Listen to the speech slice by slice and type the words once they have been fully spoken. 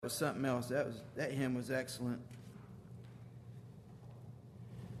Was something else. That hymn was excellent.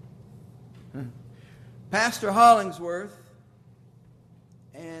 Pastor Hollingsworth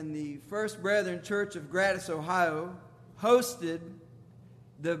and the First Brethren Church of Gradus, Ohio, hosted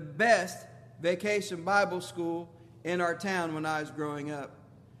the best vacation Bible school in our town when I was growing up.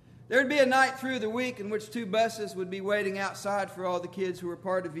 There would be a night through the week in which 2 buses would be waiting outside for all the kids who were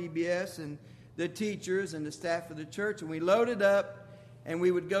part of VBS and the teachers and the staff of the church, and we loaded up and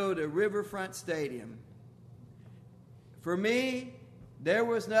we would go to Riverfront Stadium. For me, there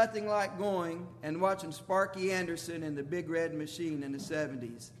was nothing like going and watching Sparky Anderson and the Big Red Machine in the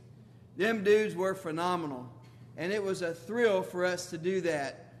 70s. Them dudes were phenomenal, and it was a thrill for us to do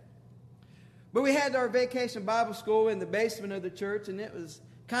that. But we had our vacation Bible school in the basement of the church, and it was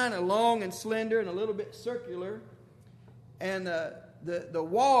kind of long and slender and a little bit circular. And the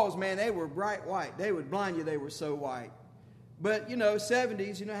walls, man, they were bright white. They would blind you, they were so white. But,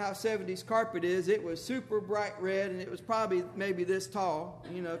 70s, you know how 70s carpet is. It was super bright red, and it was probably maybe this tall.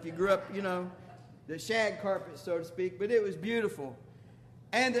 If you grew up, the shag carpet, so to speak. But it was beautiful.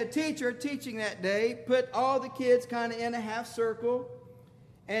 And the teacher teaching that day put all the kids kind of in a half circle,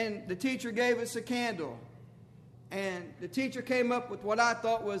 and the teacher gave us a candle. And the teacher came up with what I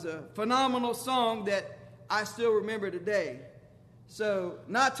thought was a phenomenal song that I still remember today. So,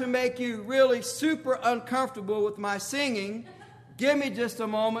 not to make you really super uncomfortable with my singing, give me just a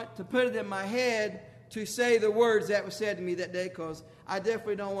moment to put it in my head to say the words that were said to me that day, because I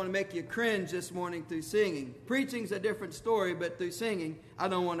definitely don't want to make you cringe this morning through singing. Preaching's a different story, but through singing, I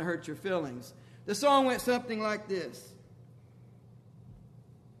don't want to hurt your feelings. The song went something like this.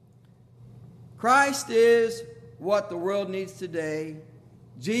 Christ is what the world needs today.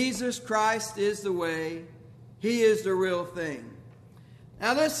 Jesus Christ is the way. He is the real thing.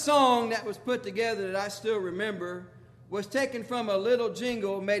 Now, this song that was put together that I still remember was taken from a little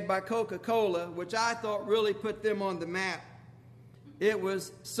jingle made by Coca-Cola, which I thought really put them on the map. It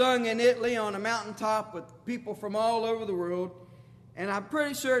was sung in Italy on a mountaintop with people from all over the world, and I'm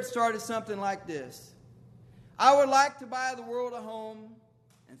pretty sure it started something like this. I would like to buy the world a home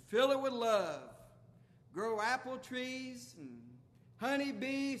and fill it with love, grow apple trees and honey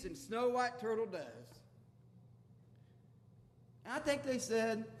bees and snow white turtle doves. I think they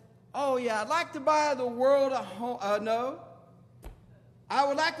said, oh yeah, I'd like to buy the world a home. No. I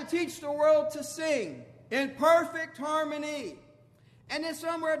would like to teach the world to sing in perfect harmony. And then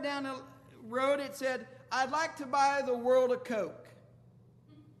somewhere down the road it said, I'd like to buy the world a Coke.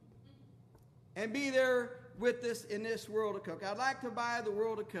 And be there with this in this world of Coke. I'd like to buy the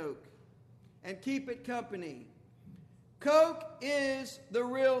world a Coke and keep it company. Coke is the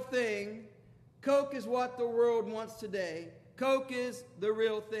real thing. Coke is what the world wants today. Coke is the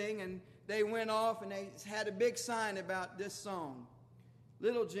real thing, and they went off and they had a big sign about this song.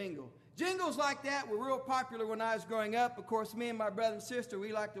 Little jingle. Jingles like that were real popular when I was growing up. Of course, me and my brother and sister,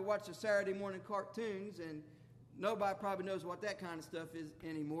 we like to watch the Saturday morning cartoons, and nobody probably knows what that kind of stuff is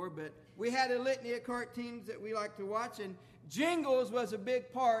anymore, but we had a litany of cartoons that we like to watch, and jingles was a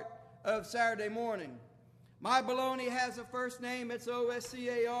big part of Saturday morning. My bologna has a first name. It's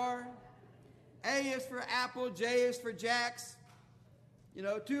O-S-C-A-R. A is for apple, J is for Jack's.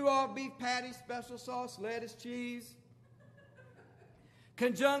 2 all-beef patties, special sauce, lettuce, cheese.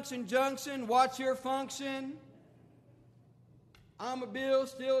 Conjunction, junction, what's your function? I'm a bill,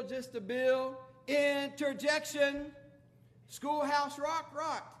 still just a bill. Interjection, schoolhouse rock,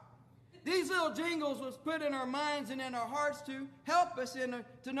 rock. These little jingles was put in our minds and in our hearts to help us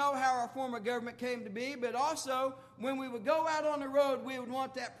to know how our form of government came to be, but also when we would go out on the road, we would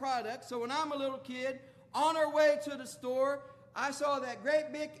want that product. So when I'm a little kid, on our way to the store, I saw that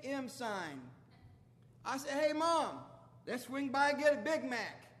great big M sign. I said, hey, Mom, let's swing by and get a Big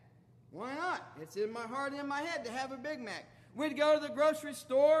Mac. Why not? It's in my heart and in my head to have a Big Mac. We'd go to the grocery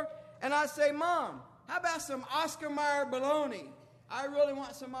store, and I'd say, Mom, how about some Oscar Mayer bologna? I really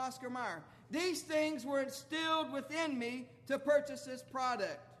want some Oscar Mayer. These things were instilled within me to purchase this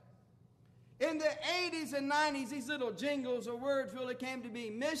product. In the 80s and 90s, these little jingles or words really came to be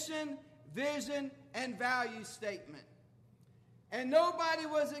mission, vision, and value statement. And nobody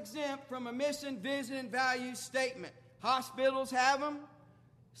was exempt from a mission, vision, and value statement. Hospitals have them.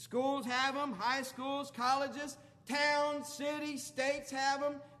 Schools have them. High schools, colleges, towns, cities, states have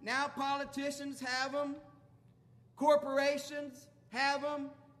them. Now politicians have them. Corporations have them.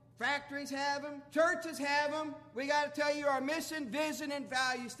 Factories have them. Churches have them. We got to tell you our mission, vision, and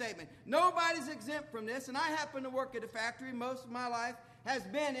value statement. Nobody's exempt from this, and I happen to work at a factory. Most of my life has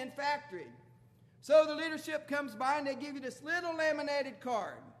been in factory. So the leadership comes by, and they give you this little laminated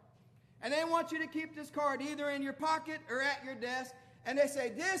card. And they want you to keep this card either in your pocket or at your desk. and they say,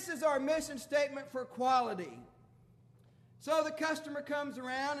 this is our mission statement for quality. So the customer comes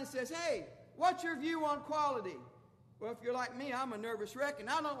around and says, hey, what's your view on quality? Well, if you're like me, I'm a nervous wreck, and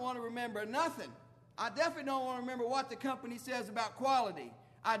I don't want to remember nothing. I definitely don't want to remember what the company says about quality.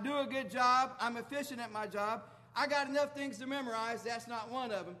 I do a good job. I'm efficient at my job. I got enough things to memorize. That's not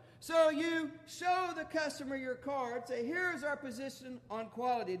one of them. So you show the customer your card. Say, here's our position on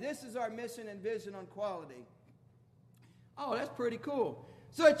quality. This is our mission and vision on quality. Oh, that's pretty cool.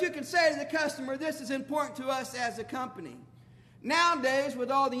 So that you can say to the customer, this is important to us as a company. Nowadays,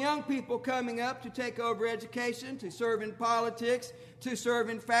 with all the young people coming up to take over education, to serve in politics, to serve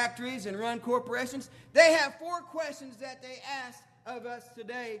in factories and run corporations, they have 4 questions that they ask of us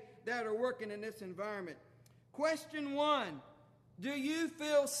today that are working in this environment. Question 1, do you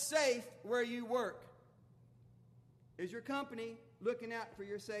feel safe where you work? Is your company looking out for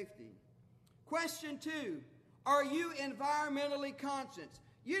your safety? Question 2, are you environmentally conscious?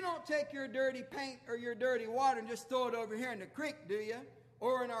 You don't take your dirty paint or your dirty water and just throw it over here in the creek, do you?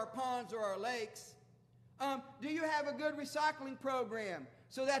 Or in our ponds or our lakes. Do you have a good recycling program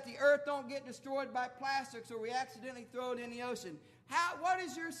so that the earth don't get destroyed by plastics or we accidentally throw it in the ocean? What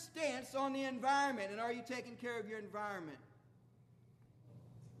is your stance on the environment, and are you taking care of your environment?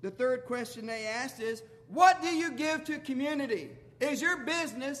 The third question they asked is, what do you give to community? Is your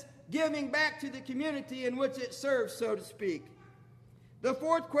business giving back to the community in which it serves, so to speak? The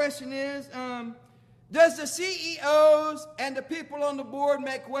fourth question is, does the CEOs and the people on the board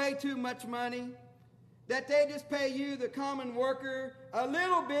make way too much money? That they just pay you, the common worker, a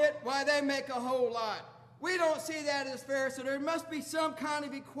little bit while they make a whole lot. We don't see that as fair, so there must be some kind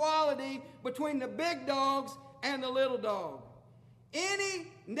of equality between the big dogs and the little dog. Any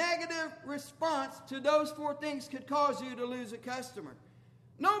negative response to those 4 things could cause you to lose a customer.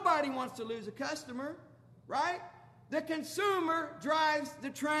 Nobody wants to lose a customer, right? The consumer drives the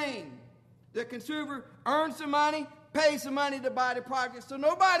train. The consumer earns the money, pays the money to buy the product. So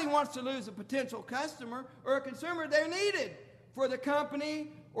nobody wants to lose a potential customer or a consumer. They're needed for the company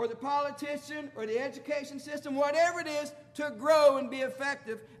or the politician or the education system, whatever it is, to grow and be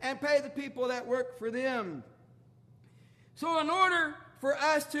effective and pay the people that work for them. So in order for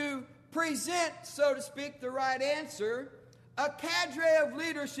us to present, so to speak, the right answer, a cadre of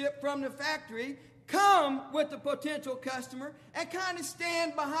leadership from the factory come with the potential customer and kind of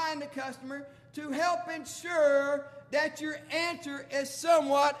stand behind the customer to help ensure that your answer is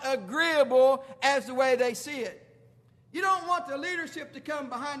somewhat agreeable as the way they see it. You don't want the leadership to come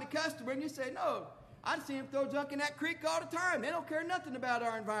behind the customer and you say, no, I see them throw junk in that creek all the time. They don't care nothing about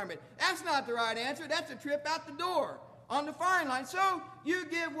our environment. That's not the right answer. That's a trip out the door on the firing line. So you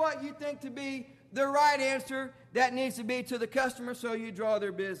give what you think to be the right answer that needs to be to the customer, so you draw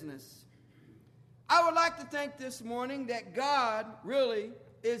their business. I would like to think this morning that God really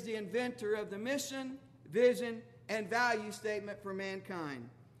is the inventor of the mission, vision, and value statement for mankind.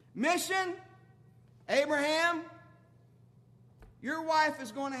 Mission, Abraham, your wife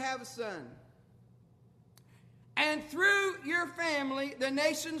is going to have a son. And through your family, the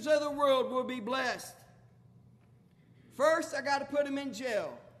nations of the world will be blessed. First, I got to put him in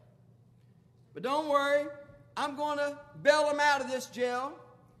jail. But don't worry, I'm going to bail him out of this jail.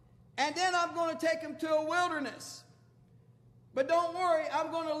 And then I'm going to take him to a wilderness. But don't worry,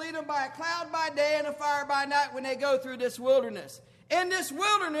 I'm going to lead them by a cloud by day and a fire by night when they go through this wilderness. In this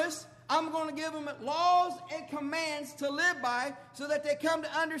wilderness, I'm going to give them laws and commands to live by so that they come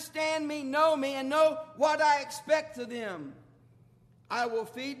to understand me, and know what I expect of them. I will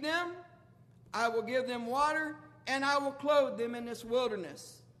feed them, I will give them water, and I will clothe them in this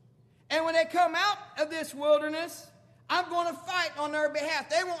wilderness. And when they come out of this wilderness, I'm going to fight on their behalf.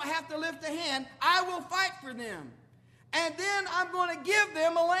 They won't have to lift a hand. I will fight for them. And then I'm going to give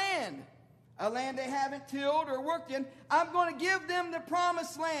them a land they haven't tilled or worked in. I'm going to give them the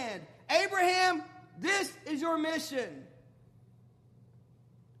promised land. Abraham, this is your mission.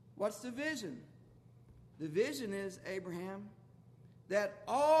 What's the vision? The vision is, Abraham, that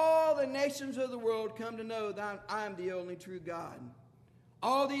all the nations of the world come to know that I'm the only true God.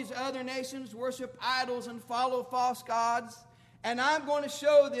 All these other nations worship idols and follow false gods. And I'm going to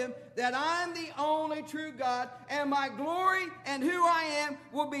show them that I'm the only true God, and my glory and who I am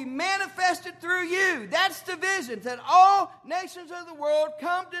will be manifested through you. That's the vision, that all nations of the world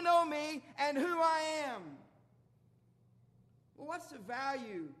come to know me and who I am. Well, what's the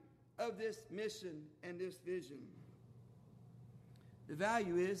value of this mission and this vision? The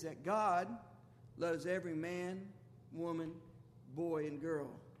value is that God loves every man, woman, boy, and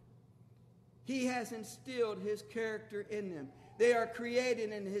girl. He has instilled His character in them. They are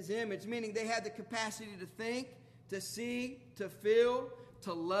created in His image, meaning they have the capacity to think, to see, to feel,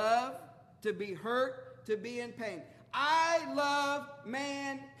 to love, to be hurt, to be in pain. I love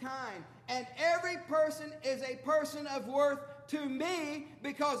mankind, and every person is a person of worth to me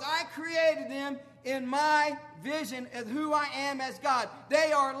because I created them in my vision of who I am as God.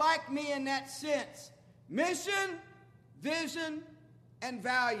 They are like me in that sense. Mission, vision, and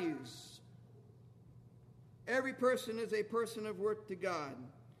values. Every person is a person of worth to God.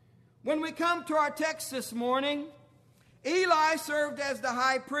 When we come to our text this morning, Eli served as the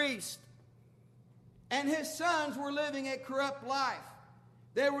high priest, and his sons were living a corrupt life.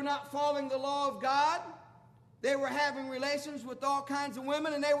 They were not following the law of God. They were having relations with all kinds of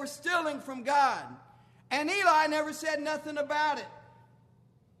women, and they were stealing from God. And Eli never said nothing about it.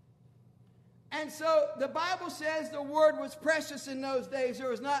 And so the Bible says the word was precious in those days. There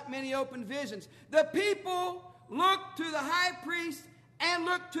was not many open visions. The people looked to the high priest and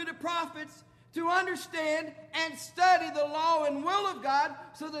looked to the prophets to understand and study the law and will of God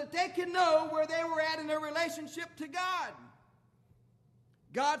so that they could know where they were at in their relationship to God.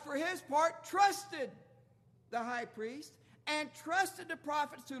 God, for his part, trusted the high priest and trusted the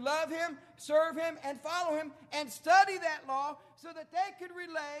prophets to love him, serve him, and follow him, and study that law so that they could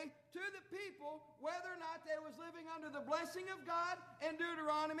relay to the people whether or not they was living under the blessing of God in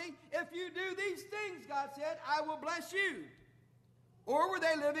Deuteronomy. If you do these things, God said, I will bless you. Or were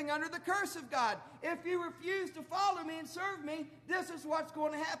they living under the curse of God? If you refuse to follow me and serve me, this is what's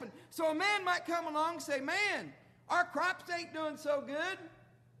going to happen. So a man might come along and say, man, our crops ain't doing so good.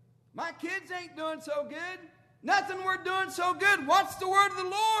 My kids ain't doing so good. Nothing we're doing so good. What's the word of the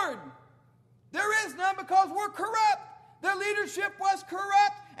Lord? There is none because we're corrupt. The leadership was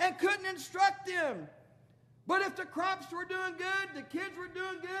corrupt and couldn't instruct them. But if the crops were doing good, the kids were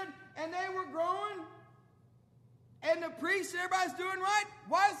doing good, and they were growing, and the priests, everybody's doing right,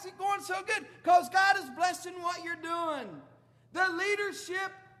 why is it going so good? Because God is blessing what you're doing. The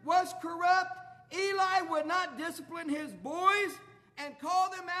leadership was corrupt. Eli would not discipline his boys and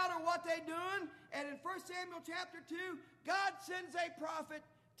call them out on what they're doing. And in 1 Samuel chapter 2, God sends a prophet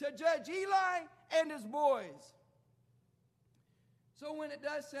to judge Eli and his boys. So when it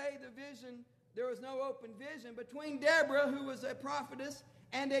does say the vision, there was no open vision between Deborah, who was a prophetess,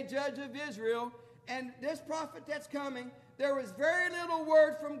 and a judge of Israel, and this prophet that's coming, there was very little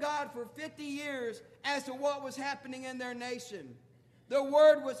word from God for 50 years as to what was happening in their nation. The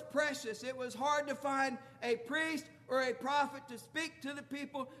word was precious. It was hard to find a priest or a prophet to speak to the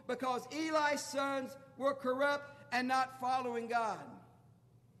people because Eli's sons were corrupt and not following God.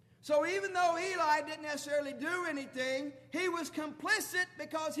 So even though Eli didn't necessarily do anything, he was complicit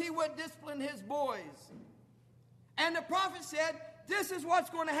because he would discipline his boys. And the prophet said, this is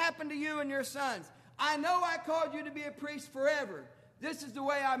what's going to happen to you and your sons. I know I called you to be a priest forever. This is the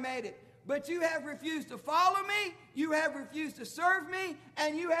way I made it. But you have refused to follow me, you have refused to serve me,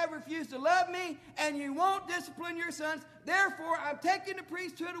 and you have refused to love me, and you won't discipline your sons. Therefore, I'm taking the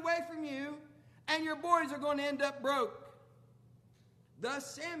priesthood away from you, and your boys are going to end up broke.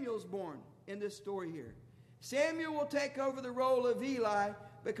 Thus, Samuel's born in this story here. Samuel will take over the role of Eli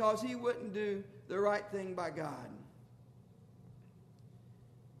because he wouldn't do the right thing by God.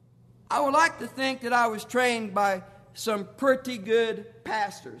 I would like to think that I was trained by some pretty good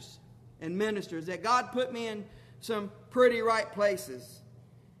pastors and ministers, that God put me in some pretty right places.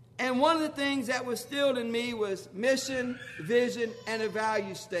 And one of the things that was instilled in me was mission, vision, and a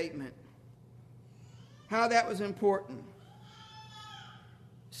value statement. How that was important.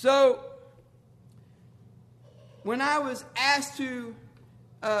 So, when I was asked to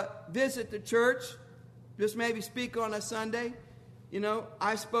visit the church, just maybe speak on a Sunday,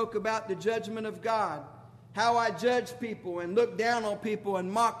 I spoke about the judgment of God. How I judged people and looked down on people and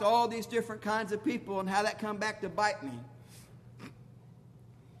mocked all these different kinds of people and how that come back to bite me.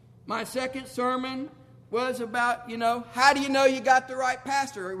 My second sermon was about, how do you know you got the right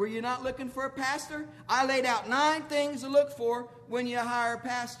pastor? Were you not looking for a pastor? I laid out 9 things to look for when you hire a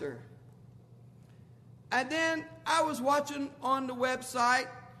pastor. And then I was watching on the website,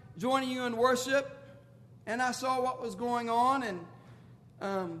 Joining You in Worship, and I saw what was going on,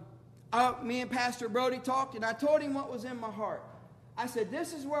 and me and Pastor Brody talked, and I told him what was in my heart. I said,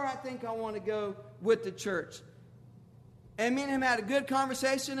 this is where I think I want to go with the church. And me and him had a good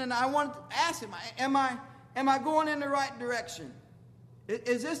conversation, and I wanted to ask him, am I going in the right direction?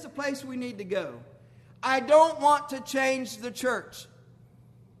 Is this the place we need to go? I don't want to change the church.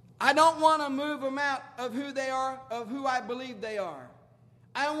 I don't want to move them out of who they are, of who I believe they are.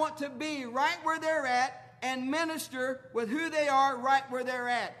 I want to be right where they're at and minister with who they are right where they're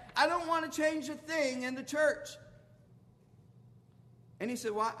at. I don't want to change a thing in the church. And he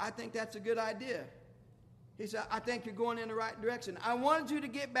said, well, I think that's a good idea. He said, I think you're going in the right direction. I wanted you to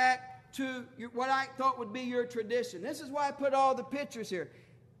get back to what I thought would be your tradition. This is why I put all the pictures here.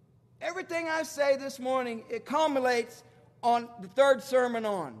 Everything I say this morning, it culminates on the third sermon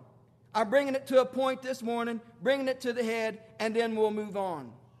on. I'm bringing it to a point this morning, bringing it to the head, and then we'll move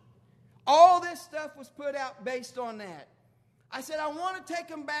on. All this stuff was put out based on that. I said, I want to take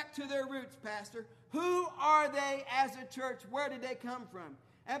them back to their roots, Pastor. Who are they as a church? Where did they come from?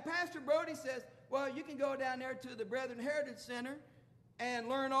 And Pastor Brody says, well, you can go down there to the Brethren Heritage Center and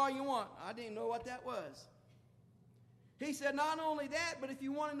learn all you want. I didn't know what that was. He said, not only that, but if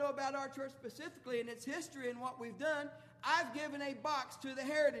you want to know about our church specifically and its history and what we've done, I've given a box to the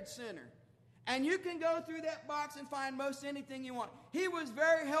Heritage Center. And you can go through that box and find most anything you want. He was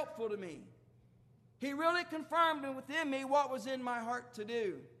very helpful to me. He really confirmed within me what was in my heart to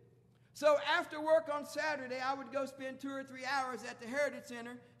do. So after work on Saturday, I would go spend 2 or 3 hours at the Heritage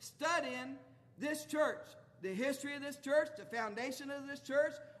Center studying this church, the history of this church, the foundation of this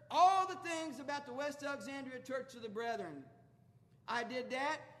church, all the things about the West Alexandria Church of the Brethren. I did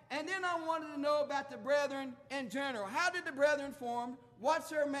that, and then I wanted to know about the Brethren in general. How did the Brethren form?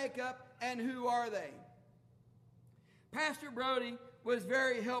 What's their makeup? And who are they? Pastor Brody was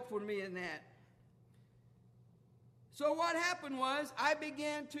very helpful to me in that. So what happened was I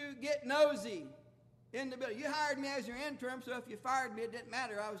began to get nosy in the building. You hired me as your intern, so if you fired me, it didn't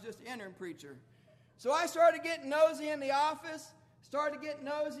matter. I was just an interim preacher. So I started getting nosy in the office, started getting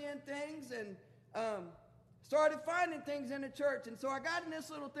nosy in things, and started finding things in the church. And so I got in this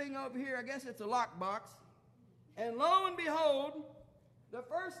little thing over here. I guess it's a lockbox. And lo and behold, the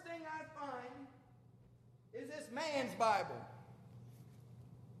first thing I find is this man's Bible.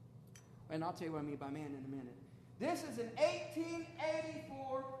 And I'll tell you what I mean by man in a minute. This is an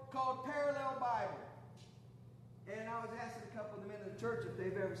 1884 called Parallel Bible. And I was asking a couple of the men in the church if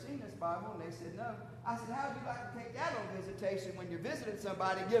they've ever seen this Bible, and they said no. I said, how would you like to take that on visitation when you're visiting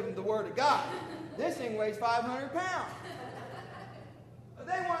somebody and give them the Word of God? This thing weighs 500 pounds.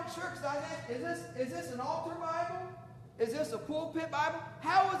 They weren't sure, because I asked, is this an altar Bible? Is this a pulpit Bible?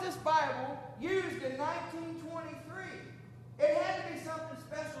 How was this Bible used in 1923? It had to be something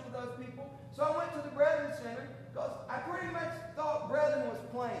special to those people. So I went to the Brethren Center, because I pretty much thought Brethren was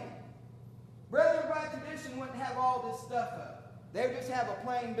plain. Brethren by tradition wouldn't have all this stuff up. They would just have a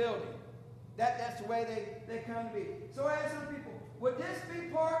plain building. That's the way they come to be. So I asked some people, would this be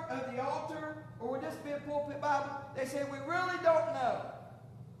part of the altar, or would this be a pulpit Bible? They said, we really don't know.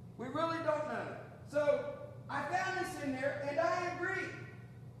 We really don't know. So I found this in there, and I agree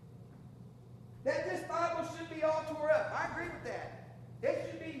that this Bible should be all tore up. I agree with that. It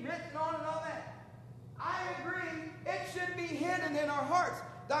should be written on and all that. I agree it should be hidden in our hearts.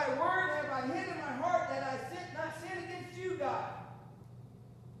 Thy word have I hid in my heart, that I not sin against you, God.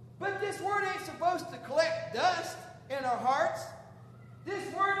 But this word ain't supposed to collect dust in our hearts. This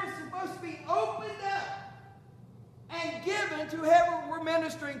word is supposed to be opened up and given to whoever we're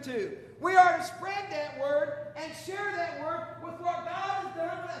ministering to. We are to spread that word and share that word with what God has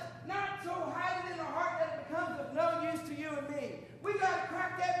done with us. Not so hide it in our heart that it becomes of no use to you and me. We got to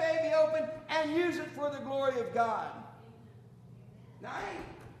crack that baby open and use it for the glory of God. Now,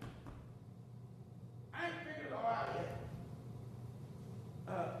 I ain't figured it all out yet.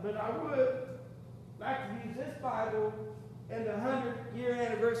 But I would like to use this Bible in the 100-year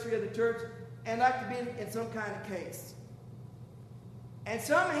anniversary of the church, and like to be in some kind of case. And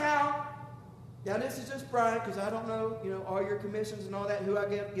somehow, now this is just Brian, because I don't know, all your commissions and all that, who I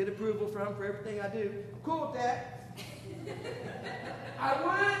get approval from for everything I do. I'm cool with that. I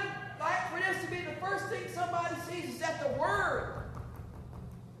would like for this to be the first thing somebody sees, is that the Word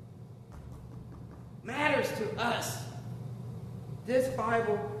matters to us. This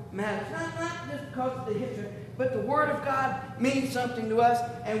Bible matters. Not just because of the history, but the Word of God means something to us,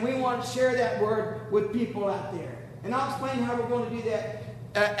 and we want to share that Word with people out there. And I'll explain how we're going to do that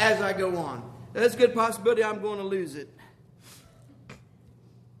as I go on. There's a good possibility I'm going to lose it.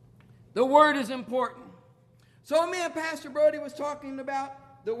 The Word is important. So me and Pastor Brody was talking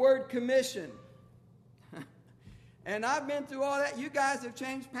about the word commission. And I've been through all that. You guys have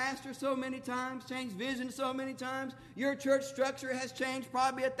changed pastor so many times, changed vision so many times. Your church structure has changed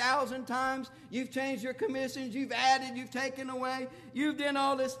probably 1,000 times. You've changed your commissions. You've added. You've taken away. You've done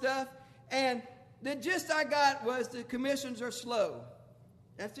all this stuff. And the gist I got was the commissions are slow.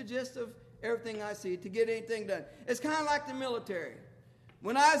 That's the gist of everything I see, to get anything done. It's kind of like the military.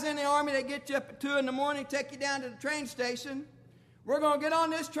 When I was in the Army, they get you up at 2 in the morning, take you down to the train station. We're going to get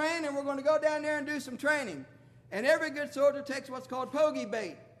on this train, and we're going to go down there and do some training. And every good soldier takes what's called pogey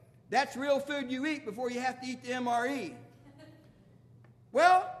bait. That's real food you eat before you have to eat the MRE.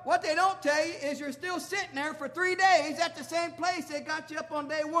 Well, what they don't tell you is you're still sitting there for 3 days at the same place they got you up on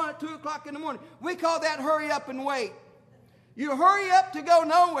day one at 2 o'clock in the morning. We call that hurry up and wait. You hurry up to go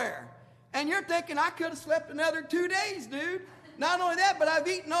nowhere. And you're thinking, I could have slept another 2 days, dude. Not only that, but I've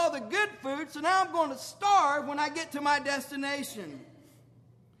eaten all the good food, so now I'm going to starve when I get to my destination.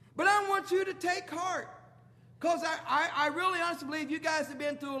 But I want you to take heart. Because I really honestly believe you guys have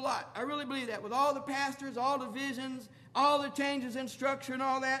been through a lot. I really believe that. With all the pastors, all the visions, all the changes in structure and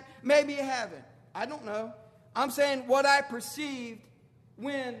all that. Maybe you haven't. I don't know. I'm saying what I perceived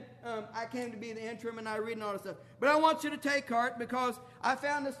when I came to be the interim and I read all this stuff. But I want you to take heart because I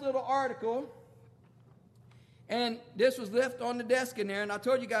found this little article. And this was left on the desk in there. And I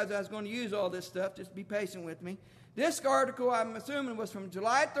told you guys I was going to use all this stuff. Just be patient with me. This article, I'm assuming, was from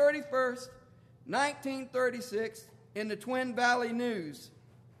July 31st, 1936 in the Twin Valley News.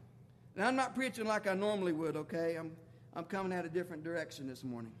 And I'm not preaching like I normally would, okay? I'm coming at a different direction this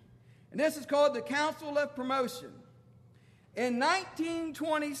morning. And this is called the Council of Promotion. In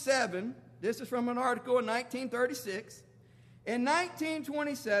 1927, this is from an article in 1936. In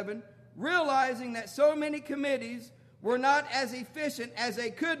 1927, realizing that so many committees were not as efficient as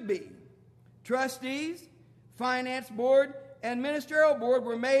they could be, trustees, finance board, and ministerial board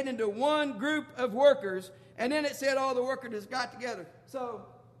were made into one group of workers, and then it said all the workers got together. So,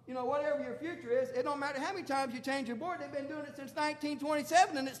 whatever your future is, it don't matter how many times you change your board. They've been doing it since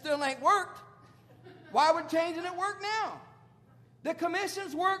 1927, and it still ain't worked. Why would changing it work now? The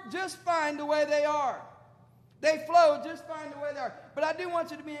commissions work just fine the way they are. They flow just fine the way they are. But I do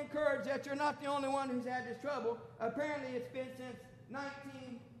want you to be encouraged that you're not the only one who's had this trouble. Apparently, it's been since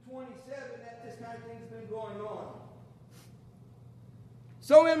 1927 that this kind of thing's been going on.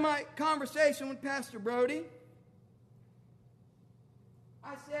 So in my conversation with Pastor Brody,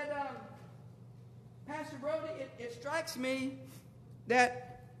 I said, Pastor Brody, it strikes me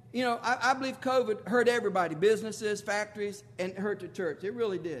that, I believe COVID hurt everybody, businesses, factories, and hurt the church. It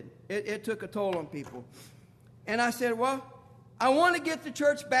really did. It took a toll on people. And I said, well, I want to get the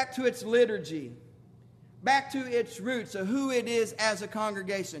church back to its liturgy, back to its roots of who it is as a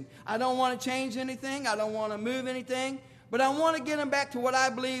congregation. I don't want to change anything. I don't want to move anything. But I want to get them back to what I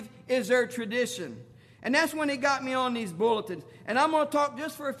believe is their tradition. And that's when he got me on these bulletins. And I'm going to talk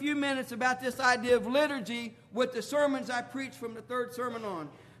just for a few minutes about this idea of liturgy with the sermons I preached from the third sermon on.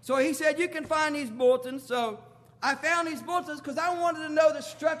 So he said, you can find these bulletins. So I found these bulletins because I wanted to know the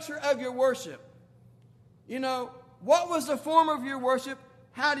structure of your worship. What was the form of your worship?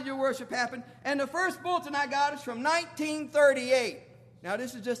 How did your worship happen? And the first bulletin I got is from 1938. Now,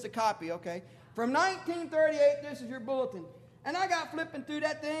 this is just a copy, okay? From 1938, this is your bulletin. And I got flipping through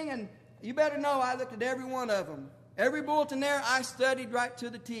that thing, and you better know I looked at every one of them. Every bulletin there, I studied right to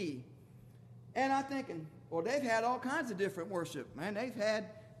the T. And I'm thinking, well, they've had all kinds of different worship. Man, they've had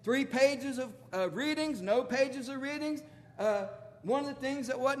 3 pages of readings, no pages of readings. One of the things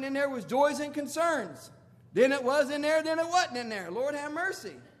that wasn't in there was joys and concerns. Then it was in there, then it wasn't in there. Lord have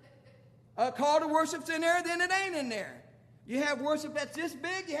mercy. A call to worship's in there, then it ain't in there. You have worship that's this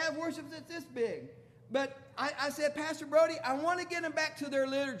big, you have worship that's this big. But I said, Pastor Brody, I want to get them back to their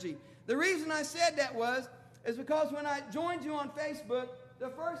liturgy. The reason I said that is because when I joined you on Facebook, the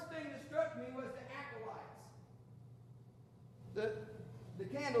first thing that struck me was the acolytes. The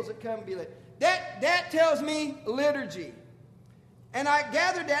candles that come and be lit. That tells me liturgy. And I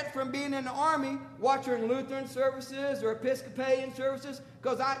gathered that from being in the Army, watching Lutheran services or Episcopalian services,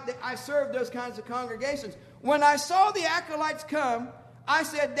 because I served those kinds of congregations. When I saw the acolytes come, I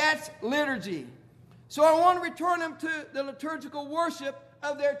said, that's liturgy. So I want to return them to the liturgical worship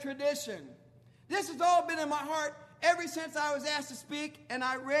of their tradition. This has all been in my heart ever since I was asked to speak, and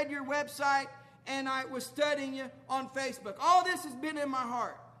I read your website, and I was studying you on Facebook. All this has been in my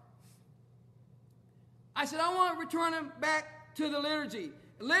heart. I said, I want to return them back to the liturgy.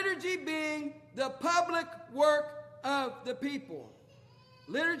 Liturgy being the public work of the people.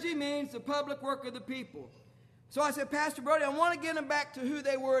 Liturgy means the public work of the people. So I said, Pastor Brody, I want to get them back to who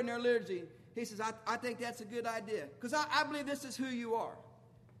they were in their liturgy. He says, I think that's a good idea, because I believe this is who you are.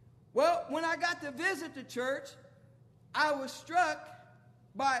 Well, when I got to visit the church, I was struck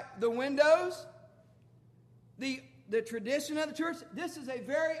by the windows, the tradition of the church. This is a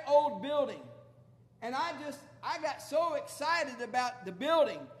very old building. And I got so excited about the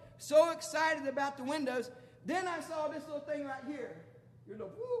building, so excited about the windows. Then I saw this little thing right here. The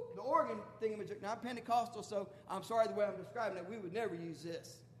organ thingamajig. Now, I'm Pentecostal, so I'm sorry the way I'm describing it. We would never use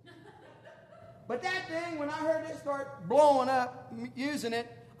this. But that thing, when I heard it start blowing up, using it,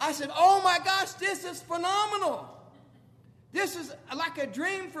 I said, oh my gosh, this is phenomenal. This is like a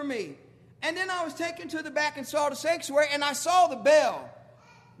dream for me. And then I was taken to the back and saw the sanctuary, and I saw the bell.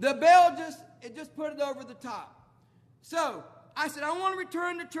 The bell just put it over the top. So I said, I want to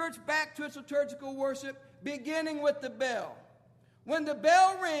return the church back to its liturgical worship, beginning with the bell. When the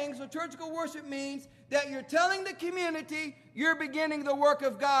bell rings, liturgical worship means that you're telling the community you're beginning the work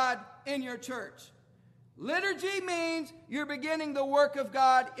of God in your church. Liturgy means you're beginning the work of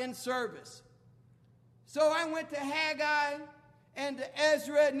God in service. So I went to Haggai and to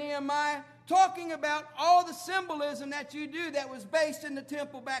Ezra and Nehemiah, talking about all the symbolism that you do that was based in the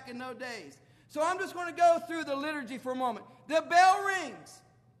temple back in those days. So I'm just going to go through the liturgy for a moment. The bell rings.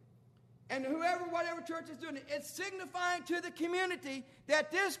 And whatever church is doing it, it's signifying to the community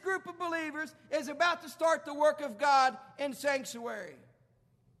that this group of believers is about to start the work of God in sanctuary.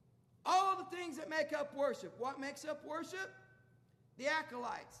 All the things that make up worship. What makes up worship? The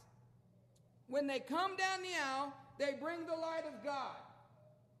acolytes. When they come down the aisle, they bring the light of God.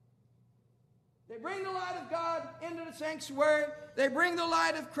 They bring the light of God into the sanctuary. They bring the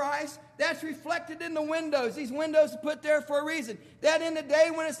light of Christ. That's reflected in the windows. These windows are put there for a reason. That in the day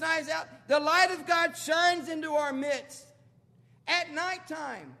when it's nice out, the light of God shines into our midst. At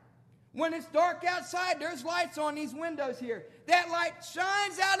nighttime, when it's dark outside, there's lights on these windows here. That light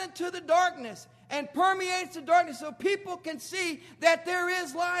shines out into the darkness and permeates the darkness so people can see that there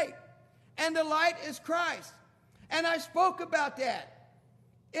is light. And the light is Christ. And I spoke about that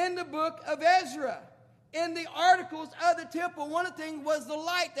in the book of Ezra. In the articles of the temple, one of the things was the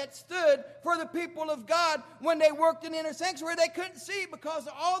light that stood for the people of God when they worked in the inner sanctuary. They couldn't see because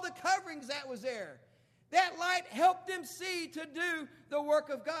of all the coverings that was there. That light helped them see to do the work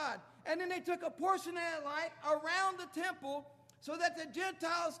of God. And then they took a portion of that light around the temple so that the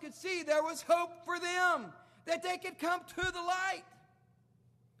Gentiles could see there was hope for them, that they could come to the light.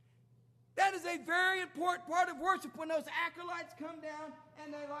 That is a very important part of worship, when those acolytes come down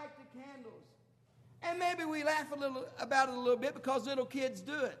and they light the candles. And maybe we laugh about it a little bit because little kids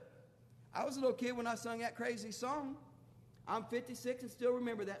do it. I was a little kid when I sung that crazy song. I'm 56 and still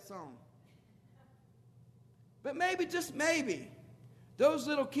remember that song. But maybe, just maybe, those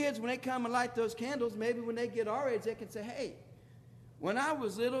little kids, when they come and light those candles, maybe when they get our age, they can say, hey, when I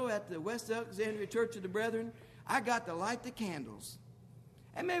was little at the West Alexandria Church of the Brethren, I got to light the candles.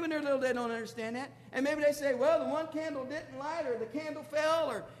 And maybe when they're little, they don't understand that. And maybe they say, well, the one candle didn't light, or the candle fell,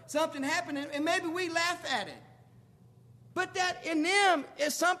 or something happened, and maybe we laugh at it. But that in them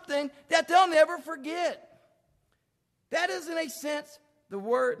is something that they'll never forget. That is, in a sense, the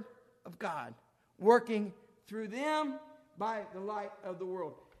Word of God working through them by the light of the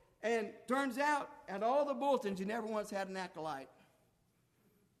world. And turns out, at all the bulletins, you never once had an acolyte.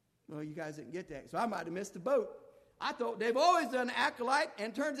 Well, you guys didn't get that, so I might have missed the boat. I thought they've always done an acolyte,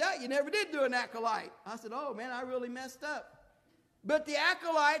 and turns out you never did do an acolyte. I said, oh, man, I really messed up. But the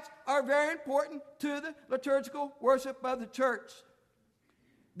acolytes are very important to the liturgical worship of the church.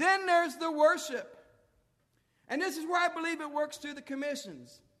 Then there's the worship. And this is where I believe it works through the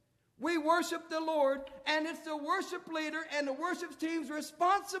commissions. We worship the Lord, and it's the worship leader and the worship team's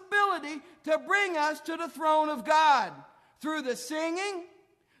responsibility to bring us to the throne of God through the singing,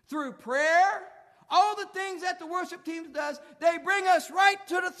 through prayer, all the things that the worship team does. They bring us right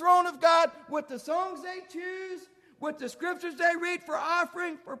to the throne of God with the songs they choose, with the scriptures they read for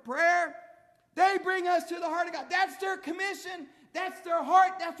offering, for prayer. They bring us to the heart of God. That's their commission. That's their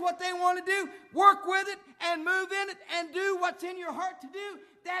heart. That's what they want to do. Work with it and move in it and do what's in your heart to do.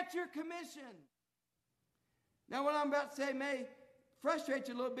 That's your commission. Now, what I'm about to say may frustrate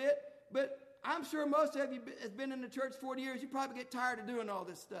you a little bit, but I'm sure most of you has been in the church 40 years. You probably get tired of doing all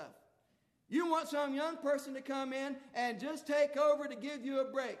this stuff. You want some young person to come in and just take over to give you a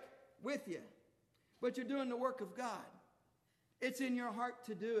break with you. But you're doing the work of God. It's in your heart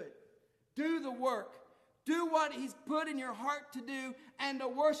to do it. Do the work. Do what He's put in your heart to do, and the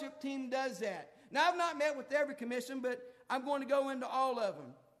worship team does that. Now, I've not met with every commission, but I'm going to go into all of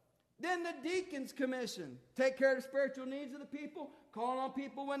them. Then the deacons commission. Take care of the spiritual needs of the people. Call on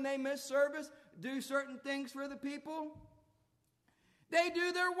people when they miss service. Do certain things for the people. They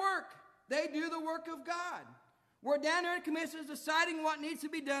do their work. They do the work of God. We're down there in commissions deciding what needs to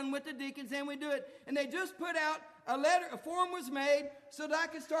be done with the deacons, and we do it. And they just put out a form was made so that I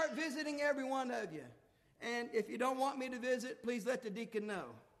could start visiting every one of you. And if you don't want me to visit, please let the deacon know.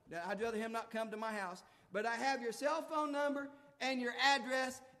 I'd rather him not come to my house. But I have your cell phone number and your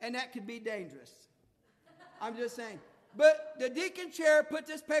address, and that could be dangerous. I'm just saying. But the deacon chair put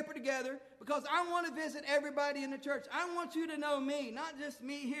this paper together because I want to visit everybody in the church. I want you to know me, not just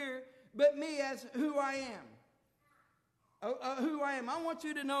me here, but me as who I am. Who I am. I want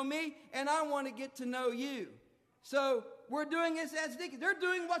you to know me, and I want to get to know you. So we're doing this as deacons. They're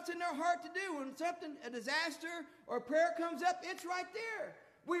doing what's in their heart to do. When a disaster or prayer comes up, it's right there.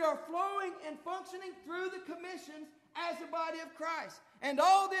 We are flowing and functioning through the commissions as the body of Christ. And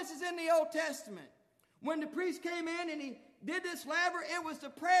all this is in the Old Testament. When the priest came in and he did this laver, it was the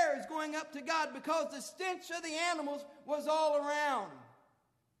prayers going up to God because the stench of the animals was all around.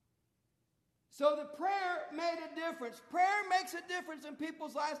 So the prayer made a difference. Prayer makes a difference in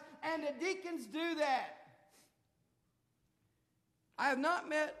people's lives, and the deacons do that. I have not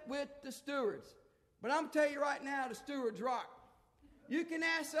met with the stewards, but I'm going to tell you right now, the stewards rock. You can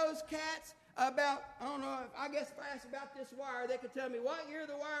ask those cats about, I guess if I ask about this wire, they could tell me what year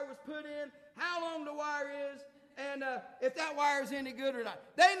the wire was put in, how long the wire is, and if that wire is any good or not.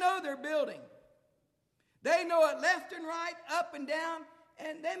 They know their building. They know it left and right, up and down,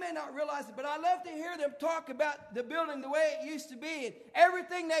 and they may not realize it, but I love to hear them talk about the building the way it used to be and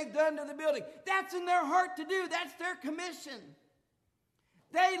everything they've done to the building. That's in their heart to do. That's their commission.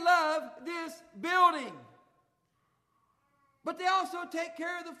 They love this building. But they also take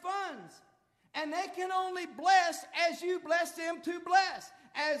care of the funds. And they can only bless as you bless them to bless.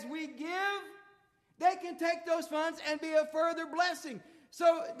 As we give, they can take those funds and be a further blessing.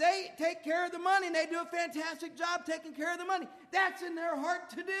 So they take care of the money, and they do a fantastic job taking care of the money. That's in their heart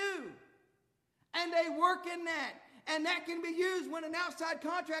to do. And they work in that. And that can be used when an outside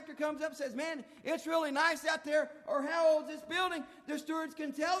contractor comes up and says, man, it's really nice out there, or how old is this building? The stewards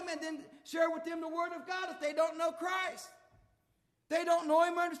can tell them and then share with them the Word of God if they don't know Christ. They don't know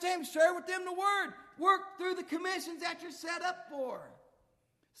Him or understand Him. Share with them the Word. Work through the commissions that you're set up for.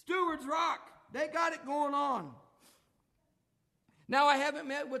 Stewards rock. They got it going on. Now, I haven't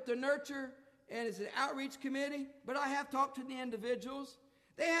met with the Nurture and it's an outreach committee, but I have talked to the individuals.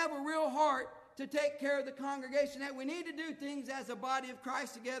 They have a real heart to take care of the congregation, that we need to do things as a body of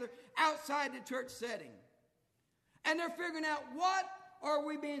Christ together outside the church setting. And they're figuring out what are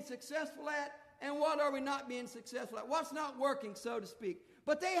we being successful at and what are we not being successful at. What's not working, so to speak.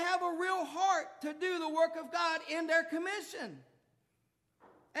 But they have a real heart to do the work of God in their commission.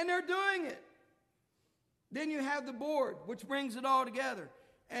 And they're doing it. Then you have the board, which brings it all together.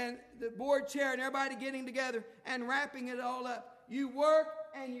 And the board chair and everybody getting together and wrapping it all up. You work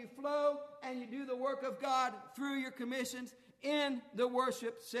and you flow and you do the work of God through your commissions in the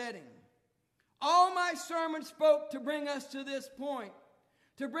worship setting. All my sermons spoke to bring us to this point.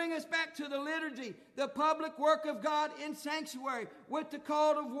 To bring us back to the liturgy, the public work of God in sanctuary, with the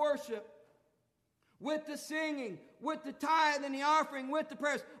call of worship, with the singing, with the tithe and the offering, with the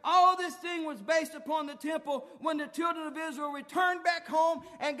prayers. All this thing was based upon the temple when the children of Israel returned back home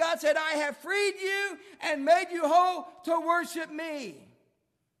and God said, I have freed you and made you whole to worship me.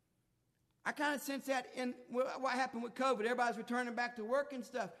 I kind of sense that in what happened with COVID. Everybody's returning back to work and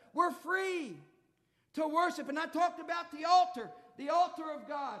stuff. We're free to worship. And I talked about the altar of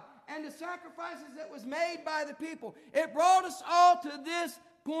God, and the sacrifices that was made by the people. It brought us all to this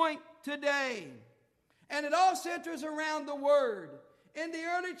point today. And it all centers around the Word. In the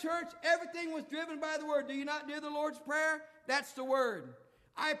early church, everything was driven by the Word. Do you not do the Lord's Prayer? That's the Word.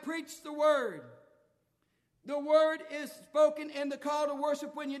 I preach the Word. The Word is spoken in the call to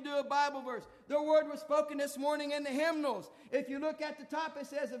worship when you do a Bible verse. The Word was spoken this morning in the hymnals. If you look at the top, it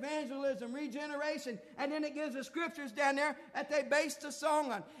says evangelism, regeneration, and then it gives the scriptures down there that they based the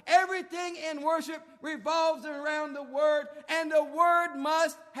song on. Everything in worship revolves around the Word, and the Word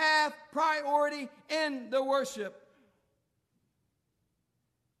must have priority in the worship.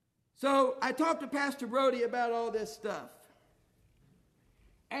 So I talked to Pastor Brody about all this stuff.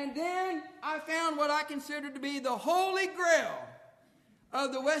 And then I found what I consider to be the holy grail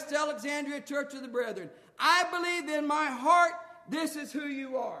of the West Alexandria Church of the Brethren. I believe in my heart this is who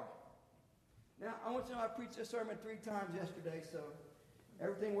you are. Now, I want you to know I preached this sermon 3 times yesterday, so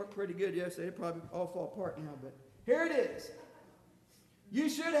everything worked pretty good yesterday. It'll probably all fall apart now, but here it is. You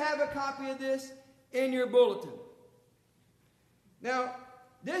should have a copy of this in your bulletin. Now,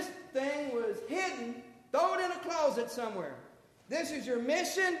 this thing was hidden. Throw it in a closet somewhere. This is your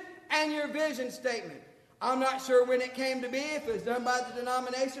mission and your vision statement. I'm not sure when it came to be, if it was done by the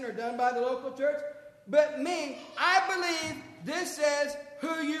denomination or done by the local church. But me, I believe this says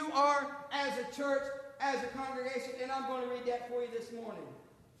who you are as a church, as a congregation. And I'm going to read that for you this morning.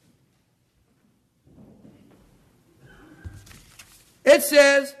 It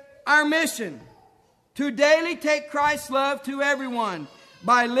says, our mission, to daily take Christ's love to everyone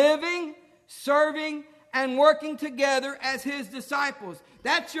by living, serving, and working together as His disciples.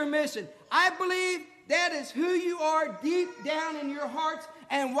 That's your mission. I believe that is who you are deep down in your hearts,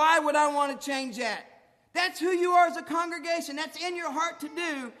 and why would I want to change that? That's who you are as a congregation. That's in your heart to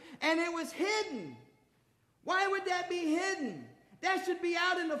do, and it was hidden. Why would that be hidden? That should be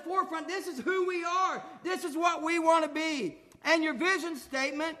out in the forefront. This is who we are. This is what we want to be. and your vision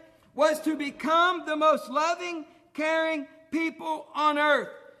statement was to become the most loving, caring people on earth.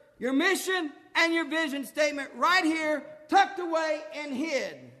 Your mission and your vision statement right here, tucked away and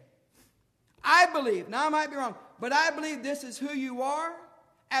hid. I believe, now I might be wrong, but I believe this is who you are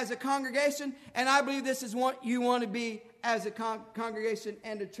as a congregation, and I believe this is what you want to be as a congregation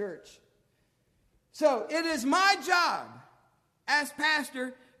and a church. So it is my job as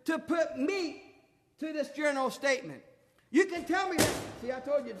pastor to put meat to this general statement. You can tell me that. See, I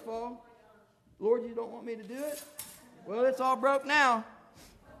told you to fall. Lord, you don't want me to do it? Well, it's all broke now.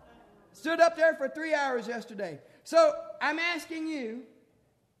 Stood up there for 3 hours yesterday. So I'm asking you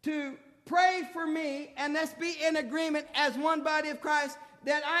to pray for me, and let's be in agreement as one body of Christ,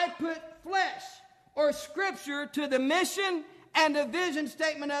 that I put flesh or scripture to the mission and the vision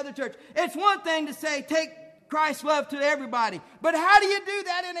statement of the church. It's one thing to say, take Christ's love to everybody. But how do you do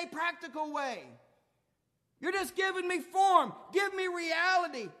that in a practical way? You're just giving me form. Give me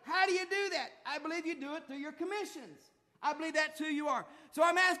reality. How do you do that? I believe you do it through your commissions. I believe that's who you are. So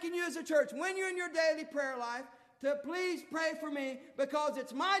I'm asking you as a church, when you're in your daily prayer life, to please pray for me, because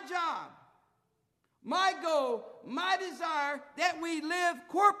it's my job, my goal, my desire that we live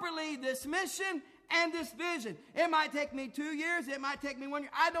corporately this mission and this vision. It might take me 2 years. It might take me 1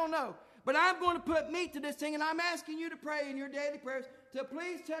 year. I don't know. But I'm going to put meat to this thing, and I'm asking you to pray in your daily prayers to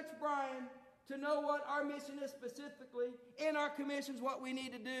please touch Brian to know what our mission is specifically, in our commissions, what we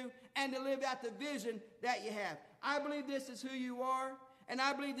need to do, and to live out the vision that you have. I believe this is who you are, and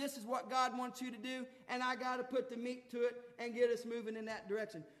I believe this is what God wants you to do, and I got to put the meat to it and get us moving in that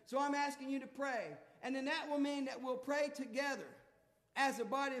direction. So I'm asking you to pray, and then that will mean that we'll pray together as a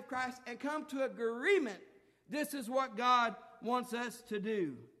body of Christ and come to agreement. This is what God wants us to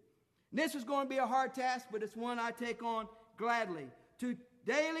do. This is going to be a hard task, but it's one I take on gladly. To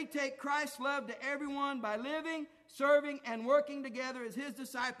daily take Christ's love to everyone by living, serving, and working together as his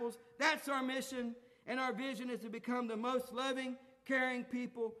disciples. That's our mission, and our vision is to become the most loving, caring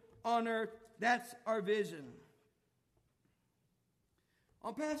people on earth. That's our vision.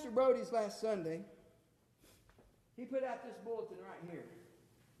 On Pastor Brody's last Sunday, he put out this bulletin right here.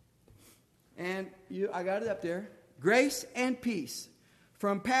 And I got it up there. Grace and peace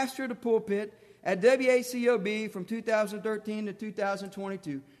from pastor to pulpit at WACOB from 2013 to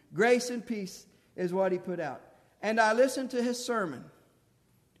 2022. Grace and peace is what he put out. And I listened to his sermon.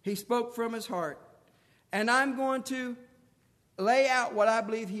 He spoke from his heart. And I'm going to lay out what I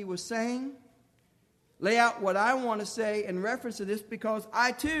believe he was saying, lay out what I want to say in reference to this, because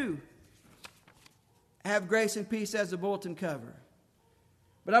I too have grace and peace as a bulletin cover.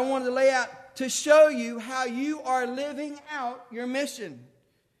 But I wanted to lay out to show you how you are living out your mission,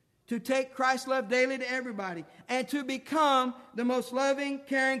 to take Christ's love daily to everybody, and to become the most loving,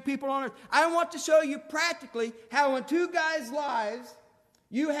 caring people on earth. I want to show you practically how in 2 guys' lives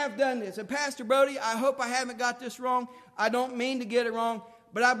you have done this. And Pastor Brody, I hope I haven't got this wrong. I don't mean to get it wrong,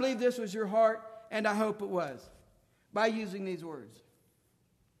 but I believe this was your heart, and I hope it was, by using these words.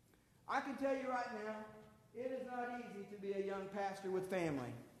 I can tell you right now, it is not easy to be a young pastor with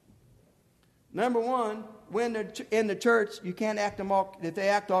family. Number one, when they're in the church, you can't act them all. If they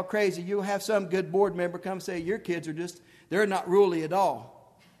act all crazy, you'll have some good board member come say, your kids are they're not ruly at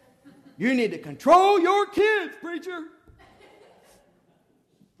all. You need to control your kids, preacher.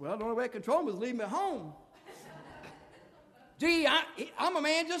 Well, the only way to control them is leave them at home. Gee, I'm a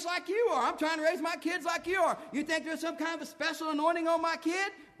man just like you are. I'm trying to raise my kids like you are. You think there's some kind of a special anointing on my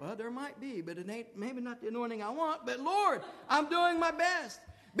kid? Well, there might be, but it ain't maybe not the anointing I want. But Lord, I'm doing my best.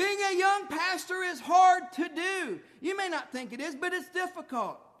 Being a young pastor is hard to do. You may not think it is, but it's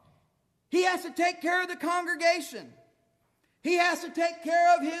difficult. He has to take care of the congregation. He has to take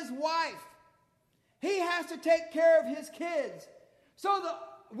care of his wife. He has to take care of his kids. So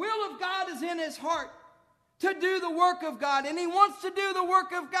the will of God is in his heart to do the work of God, and he wants to do the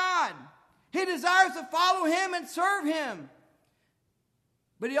work of God. He desires to follow him and serve him.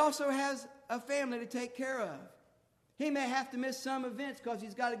 But he also has a family to take care of. He may have to miss some events because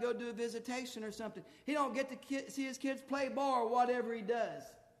he's got to go do a visitation or something. He don't get to see his kids play ball or whatever he does.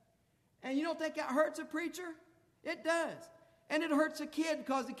 And you don't think that hurts a preacher? It does. And it hurts a kid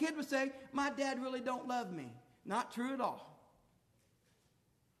because the kid would say, my dad really don't love me. Not true at all.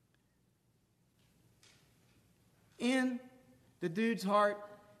 In the dude's heart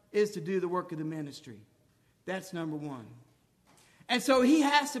is to do the work of the ministry. That's number one. And so he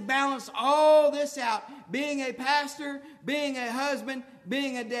has to balance all this out, being a pastor, being a husband,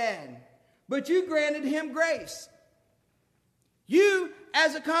 being a dad. But you granted him grace. You,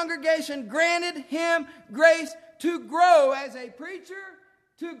 as a congregation, granted him grace to grow as a preacher,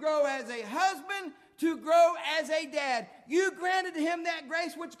 to grow as a husband, to grow as a dad. You granted him that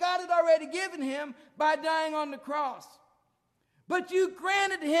grace which God had already given him by dying on the cross. But you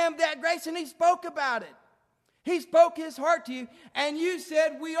granted him that grace, and he spoke about it. He spoke his heart to you, and you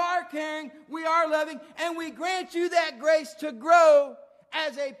said, we are caring, we are loving, and we grant you that grace to grow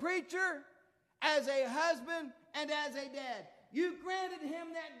as a preacher, as a husband, and as a dad. You granted him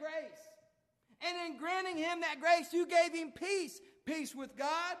that grace. And in granting him that grace, you gave him peace. Peace with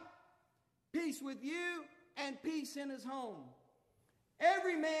God, peace with you, and peace in his home.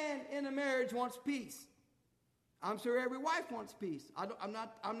 Every man in a marriage wants peace. I'm sure every wife wants peace. I'm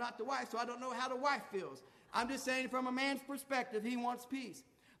not the wife, so I don't know how the wife feels. I'm just saying from a man's perspective, he wants peace.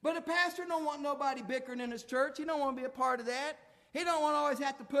 But a pastor don't want nobody bickering in his church. He don't want to be a part of that. He don't want to always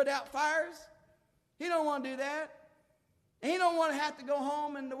have to put out fires. He don't want to do that. And he don't want to have to go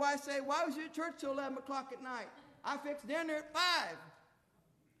home and the wife say, why was you at church till 11 o'clock at night? I fixed dinner at 5.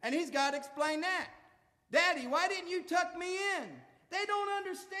 And he's got to explain that. Daddy, why didn't you tuck me in? They don't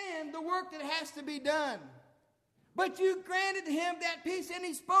understand the work that has to be done. But you granted him that peace, and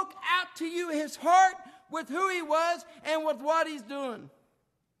he spoke out to you his heart with who he was and with what he's doing.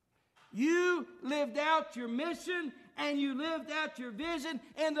 You lived out your mission and you lived out your vision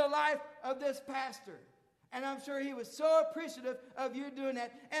in the life of this pastor. And I'm sure he was so appreciative of you doing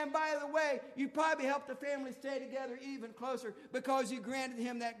that. And by the way, you probably helped the family stay together even closer because you granted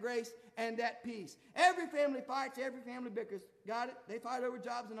him that grace and that peace. Every family fights, every family bickers. Got it? They fight over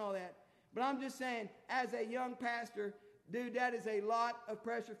jobs and all that. But I'm just saying, as a young pastor, dude, that is a lot of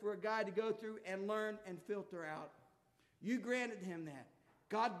pressure for a guy to go through and learn and filter out. You granted him that.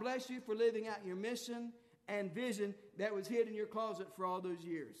 God bless you for living out your mission and vision that was hid in your closet for all those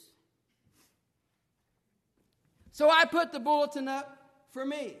years. So I put the bulletin up for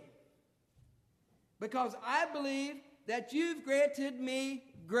me because I believe that you've granted me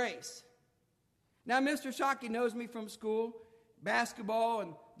grace. Now, Mr. Shockey knows me from school, basketball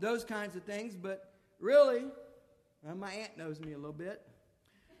and those kinds of things, but really, well, my aunt knows me a little bit.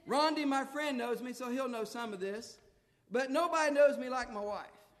 Rondi, my friend, knows me, so he'll know some of this. But nobody knows me like my wife.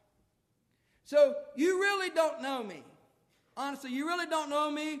 So you really don't know me. Honestly, you really don't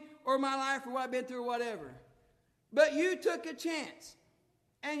know me or my life or what I've been through or whatever. But you took a chance,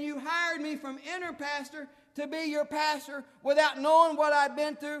 and you hired me from inner pastor to be your pastor without knowing what I'd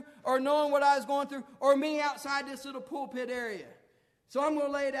been through or knowing what I was going through or me outside this little pulpit area. So I'm going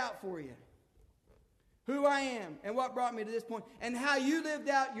to lay it out for you. Who I am and what brought me to this point and how you lived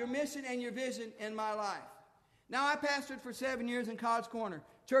out your mission and your vision in my life. Now, I pastored for 7 years in College Corner.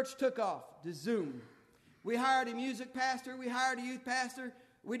 Church took off to Zoom. We hired a music pastor. We hired a youth pastor.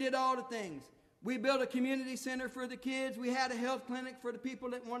 We did all the things. We built a community center for the kids. We had a health clinic for the people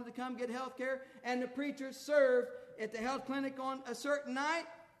that wanted to come get health care. And the preachers served at the health clinic on a certain night.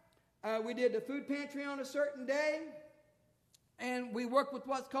 We did the food pantry on a certain day. And we worked with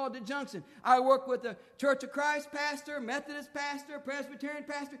what's called the Junction. I worked with the Church of Christ pastor, Methodist pastor, Presbyterian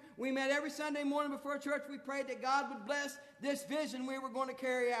pastor. We met every Sunday morning before church. We prayed that God would bless this vision we were going to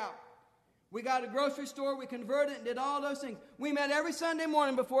carry out. We got a grocery store. We converted and did all those things. We met every Sunday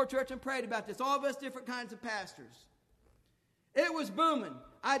morning before church and prayed about this. All of us different kinds of pastors. It was booming.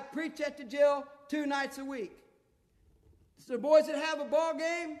 I'd preach at the jail 2 nights a week. So the boys that have a ball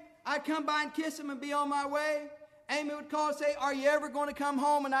game, I'd come by and kiss them and be on my way. Amy would call and say, are you ever going to come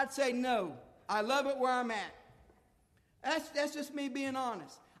home? And I'd say, no. I love it where I'm at. That's just me being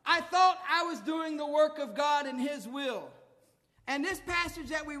honest. I thought I was doing the work of God in His will. And this passage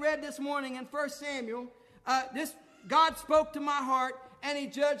that we read this morning in 1 Samuel, God spoke to my heart and He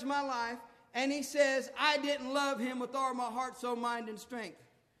judged my life. And He says, I didn't love Him with all my heart, soul, mind, and strength.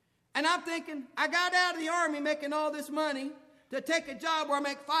 And I'm thinking, I got out of the army making all this money to take a job where I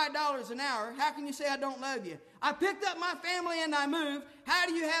make $5 an hour. How can you say I don't love you? I picked up my family and I moved. How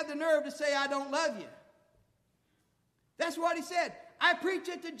do you have the nerve to say I don't love you? That's what He said. I preach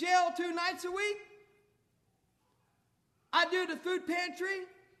at the jail 2 nights a week. I do the food pantry.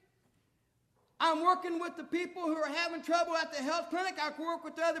 I'm working with the people who are having trouble at the health clinic. I work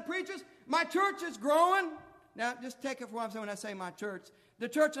with the other preachers. My church is growing. Now, just take it for what I'm saying when I say my church. The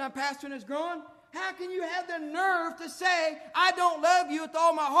church that I'm pastoring is growing. How can you have the nerve to say, I don't love you with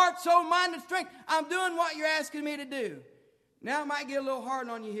all my heart, soul, mind, and strength? I'm doing what you're asking me to do. Now, I might get a little hard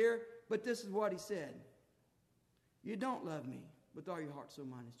on you here, but this is what He said. You don't love me with all your heart, soul,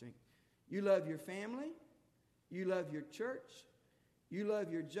 mind, and strength. You love your family. You love your church. You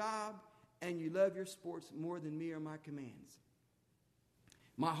love your job. And you love your sports more than me or my commands.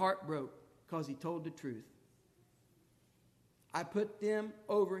 My heart broke because He told the truth. I put them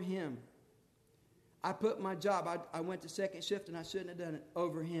over Him. I put my job, I went to second shift and I shouldn't have done it,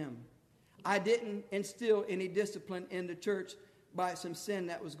 over Him. I didn't instill any discipline in the church by some sin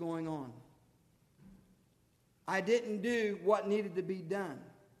that was going on. I didn't do what needed to be done.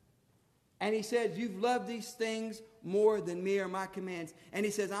 And he says, you've loved these things more than me or my commands. And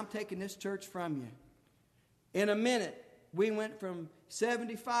he says, I'm taking this church from you. In a minute, we went from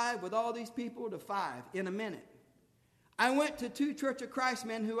 75 with all these people to 5 in a minute. I went to 2 Church of Christ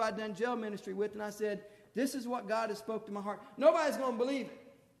men who I'd done jail ministry with, and I said, this is what God has spoke to my heart. Nobody's going to believe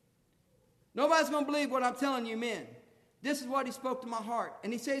it. Nobody's going to believe what I'm telling you men. This is what he spoke to my heart.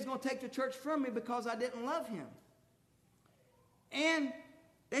 And he said he's going to take the church from me because I didn't love him. And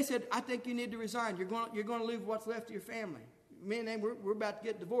they said, I think you need to resign. You're going to lose what's left of your family. Me and them, we're about to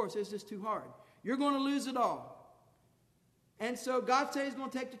get divorced. It's just too hard. You're going to lose it all. And so God said he's going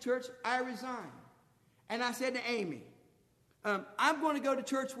to take the church. I resigned. And I said to Amy, I'm going to go to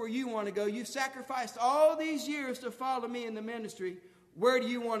church where you want to go. You've sacrificed all these years to follow me in the ministry. Where do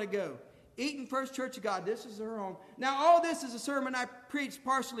you want to go? Eaton First Church of God. This is her home. Now, all this is a sermon I preached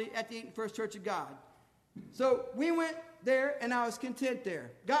partially at the Eaton First Church of God. So we went there, and I was content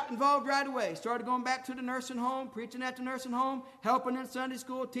there. Got involved right away. Started going back to the nursing home, preaching at the nursing home, helping in Sunday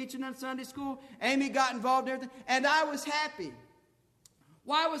school, teaching in Sunday school. Amy got involved in everything, and I was happy.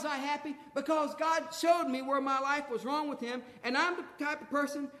 Why was I happy? Because God showed me where my life was wrong with him, and I'm the type of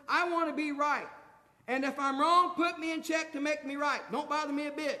person, I want to be right. And if I'm wrong, put me in check to make me right. Don't bother me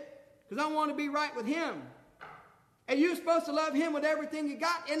a bit, because I want to be right with him. And you're supposed to love him with everything you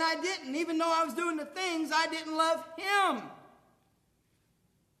got, and I didn't. Even though I was doing the things, I didn't love him.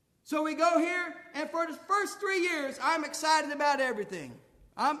 So we go here, and for the first 3 years, I'm excited about everything.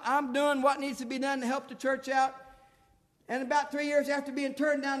 I'm doing what needs to be done to help the church out. And about 3 years after being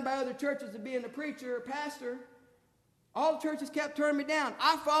turned down by other churches to being a preacher or pastor, all the churches kept turning me down.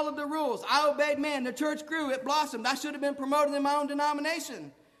 I followed the rules. I obeyed man. The church grew. It blossomed. I should have been promoted in my own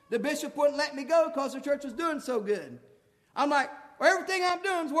denomination. The bishop wouldn't let me go because the church was doing so good. I'm like, well, everything I'm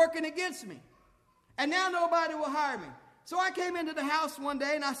doing is working against me. And now nobody will hire me. So I came into the house one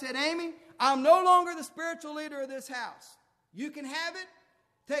day and I said, Amy, I'm no longer the spiritual leader of this house. You can have it.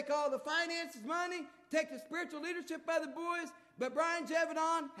 Take all the finances, money. Take the spiritual leadership by the boys. But Brian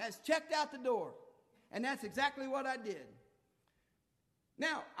Jevedon has checked out the door. And that's exactly what I did.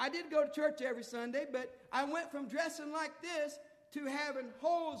 Now, I did go to church every Sunday, but I went from dressing like this to having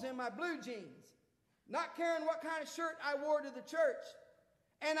holes in my blue jeans, not caring what kind of shirt I wore to the church.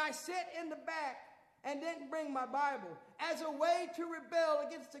 And I sat in the back and didn't bring my Bible as a way to rebel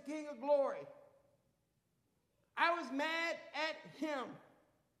against the King of Glory. I was mad at him.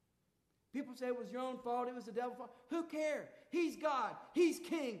 People say it was your own fault, it was the devil's fault. Who cares? He's God, he's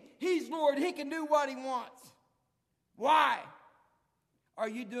King, he's Lord, he can do what he wants. Why are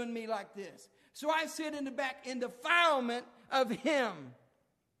you doing me like this? So I sit in the back in defilement of him.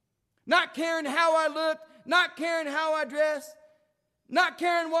 Not caring how I looked, not caring how I dressed, not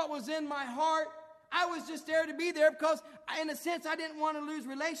caring what was in my heart. I was just there to be there because, in a sense, I didn't want to lose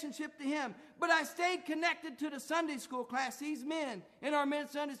relationship to him. But I stayed connected to the Sunday school class, these men in our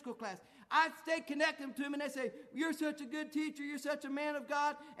men's Sunday school class. I stayed connected to them, and they say, you're such a good teacher, you're such a man of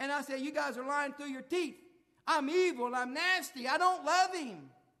God. And I say, you guys are lying through your teeth. I'm evil, and I'm nasty. I don't love him.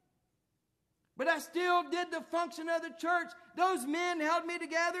 But I still did the function of the church. Those men held me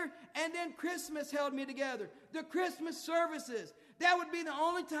together, and then Christmas held me together. The Christmas services. That would be the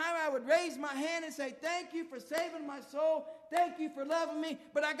only time I would raise my hand and say, thank you for saving my soul. Thank you for loving me.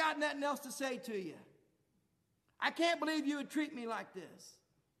 But I got nothing else to say to you. I can't believe you would treat me like this.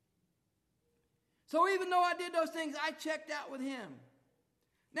 So even though I did those things, I checked out with him.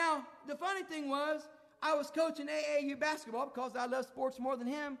 Now, the funny thing was, I was coaching AAU basketball because I love sports more than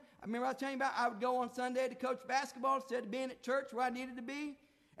him. I remember I was telling you about I would go on Sunday to coach basketball instead of being at church where I needed to be.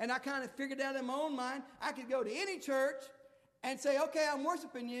 And I kind of figured out in my own mind, I could go to any church and say, okay, I'm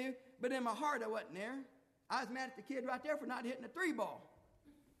worshiping you, but in my heart I wasn't there. I was mad at the kid right there for not hitting a 3-ball.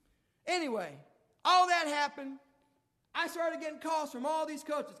 Anyway, all that happened. I started getting calls from all these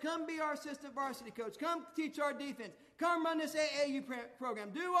coaches. Come be our assistant varsity coach. Come teach our defense. Come run this AAU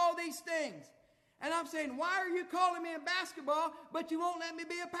program. Do all these things. And I'm saying, why are you calling me in basketball, but you won't let me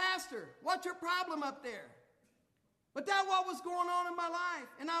be a pastor? What's your problem up there? But that's what was going on in my life.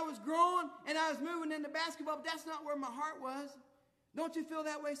 And I was growing, and I was moving into basketball, but that's not where my heart was. Don't you feel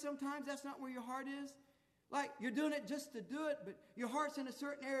that way sometimes? That's not where your heart is? Like you're doing it just to do it, but your heart's in a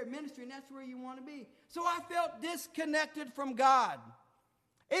certain area of ministry, and that's where you want to be. So I felt disconnected from God.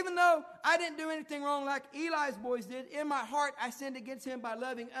 Even though I didn't do anything wrong like Eli's boys did, in my heart I sinned against him by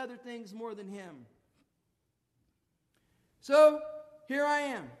loving other things more than him. So here I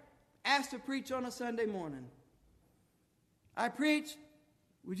am, asked to preach on a Sunday morning. I preach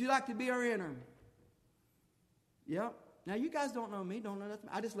Would you like to be our interim? Yep. Now, you guys don't know me, don't know nothing.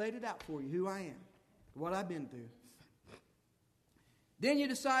 I just laid it out for you, who I am, what I've been through. Then you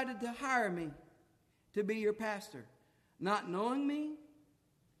decided to hire me to be your pastor, not knowing me,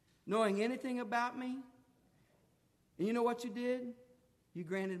 knowing anything about me. And you know what you did? You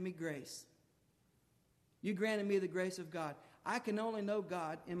granted me grace. You granted me the grace of God. I can only know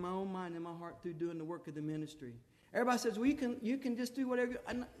God in my own mind and my heart through doing the work of the ministry. Everybody says, well, you can just do whatever.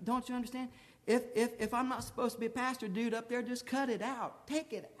 Don't you understand? If I'm not supposed to be a pastor, dude, up there, just cut it out.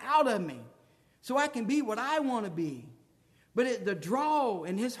 Take it out of me so I can be what I want to be. But the draw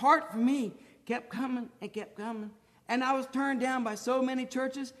and his heart for me kept coming and kept coming. And I was turned down by so many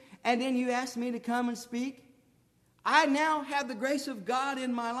churches. And then you asked me to come and speak. I now have the grace of God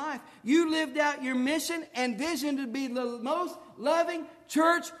in my life. You lived out your mission and vision to be the most loving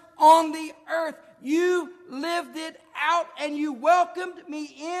church on the earth. You lived it out and you welcomed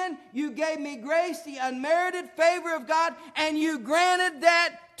me in. You gave me grace, the unmerited favor of God, and you granted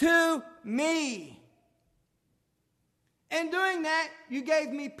that to me. In doing that, you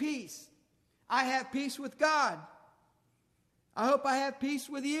gave me peace. I have peace with God. I hope I have peace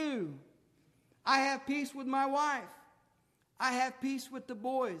with you. I have peace with my wife. I have peace with the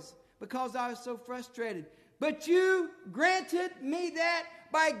boys because I was so frustrated. But you granted me that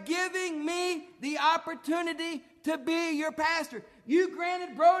by giving me the opportunity to be your pastor. You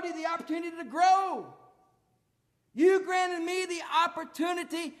granted Brody the opportunity to grow. You granted me the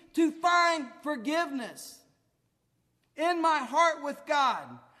opportunity to find forgiveness in my heart with God.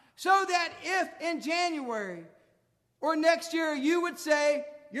 So that if in January or next year you would say,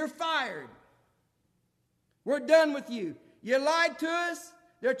 you're fired. We're done with you. You lied to us.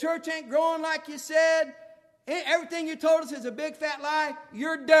 Their church ain't growing like you said. Everything you told us is a big fat lie.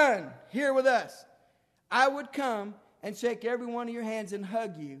 You're done here with us. I would come and shake every one of your hands and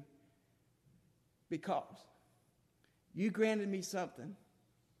hug you because you granted me something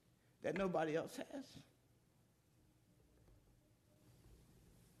that nobody else has.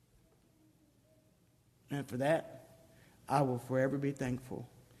 And for that, I will forever be thankful.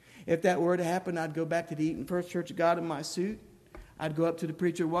 If that were to happen, I'd go back to the Eaton First Church of God in my suit. I'd go up to the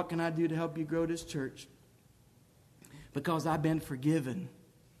preacher, what can I do to help you grow this church? Because I've been forgiven.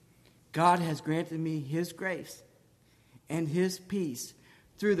 God has granted me his grace and his peace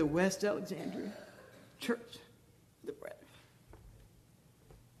through the West Alexandria Church. The brethren.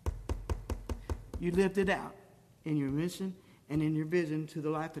 You lived it out in your mission and in your vision to the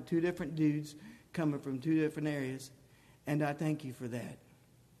life of two different dudes coming from two different areas. And I thank you for that.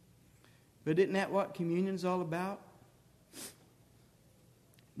 But isn't that what communion's all about?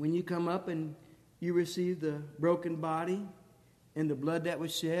 When you come up and you receive the broken body and the blood that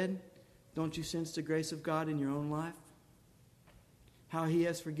was shed, don't you sense the grace of God in your own life? How he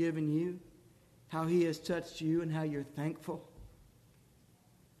has forgiven you, how he has touched you, and how you're thankful.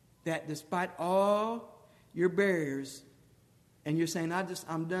 That despite all your barriers, and you're saying,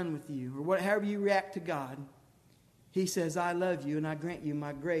 I'm done with you, or however you react to God, he says, I love you, and I grant you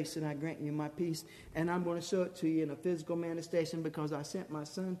my grace, and I grant you my peace, and I'm going to show it to you in a physical manifestation because I sent my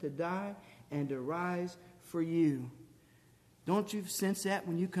son to die and to rise for you. Don't you sense that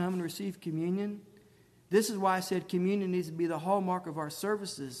when you come and receive communion? This is why I said communion needs to be the hallmark of our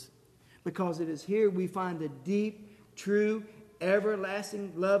services, because it is here we find the deep, true,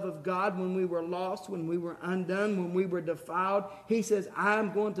 everlasting love of God when we were lost, when we were undone, when we were defiled. He says,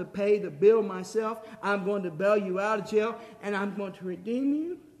 I'm going to pay the bill myself. I'm going to bail you out of jail, and I'm going to redeem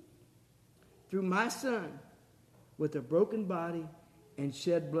you through my son with a broken body and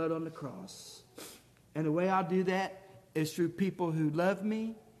shed blood on the cross. And the way I'll do that is through people who love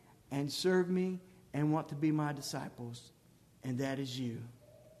me and serve me and want to be my disciples, and that is you.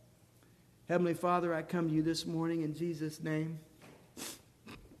 Heavenly Father, I come to you this morning in Jesus' name,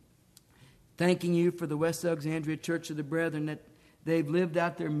 thanking you for the West Alexandria Church of the Brethren, that they've lived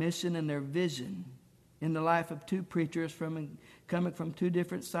out their mission and their vision in the life of two preachers coming from two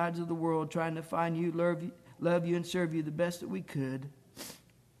different sides of the world, trying to find you, love you, and serve you the best that we could.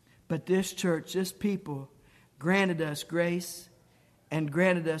 But this church, this people, granted us grace and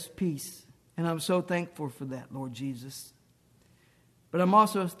granted us peace. And I'm so thankful for that, Lord Jesus. But I'm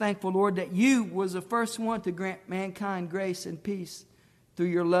also thankful, Lord, that you was the first one to grant mankind grace and peace through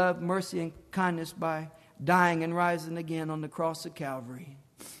your love, mercy, and kindness by dying and rising again on the cross of Calvary.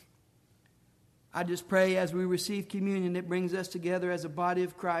 I just pray as we receive communion, it brings us together as a body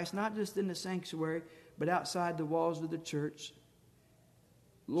of Christ, not just in the sanctuary, but outside the walls of the church.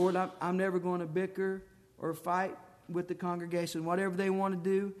 Lord, I'm never going to bicker or fight with the congregation. Whatever they want to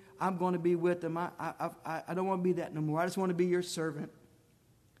do, I'm going to be with them. I don't want to be that no more. I just want to be your servant.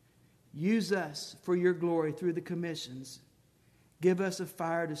 Use us for your glory through the commissions. Give us a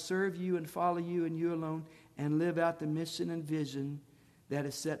fire to serve you and follow you and you alone and live out the mission and vision that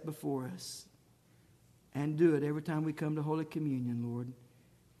is set before us. And do it every time we come to Holy Communion, Lord.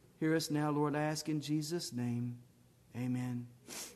 Hear us now, Lord. I ask in Jesus' name. Amen.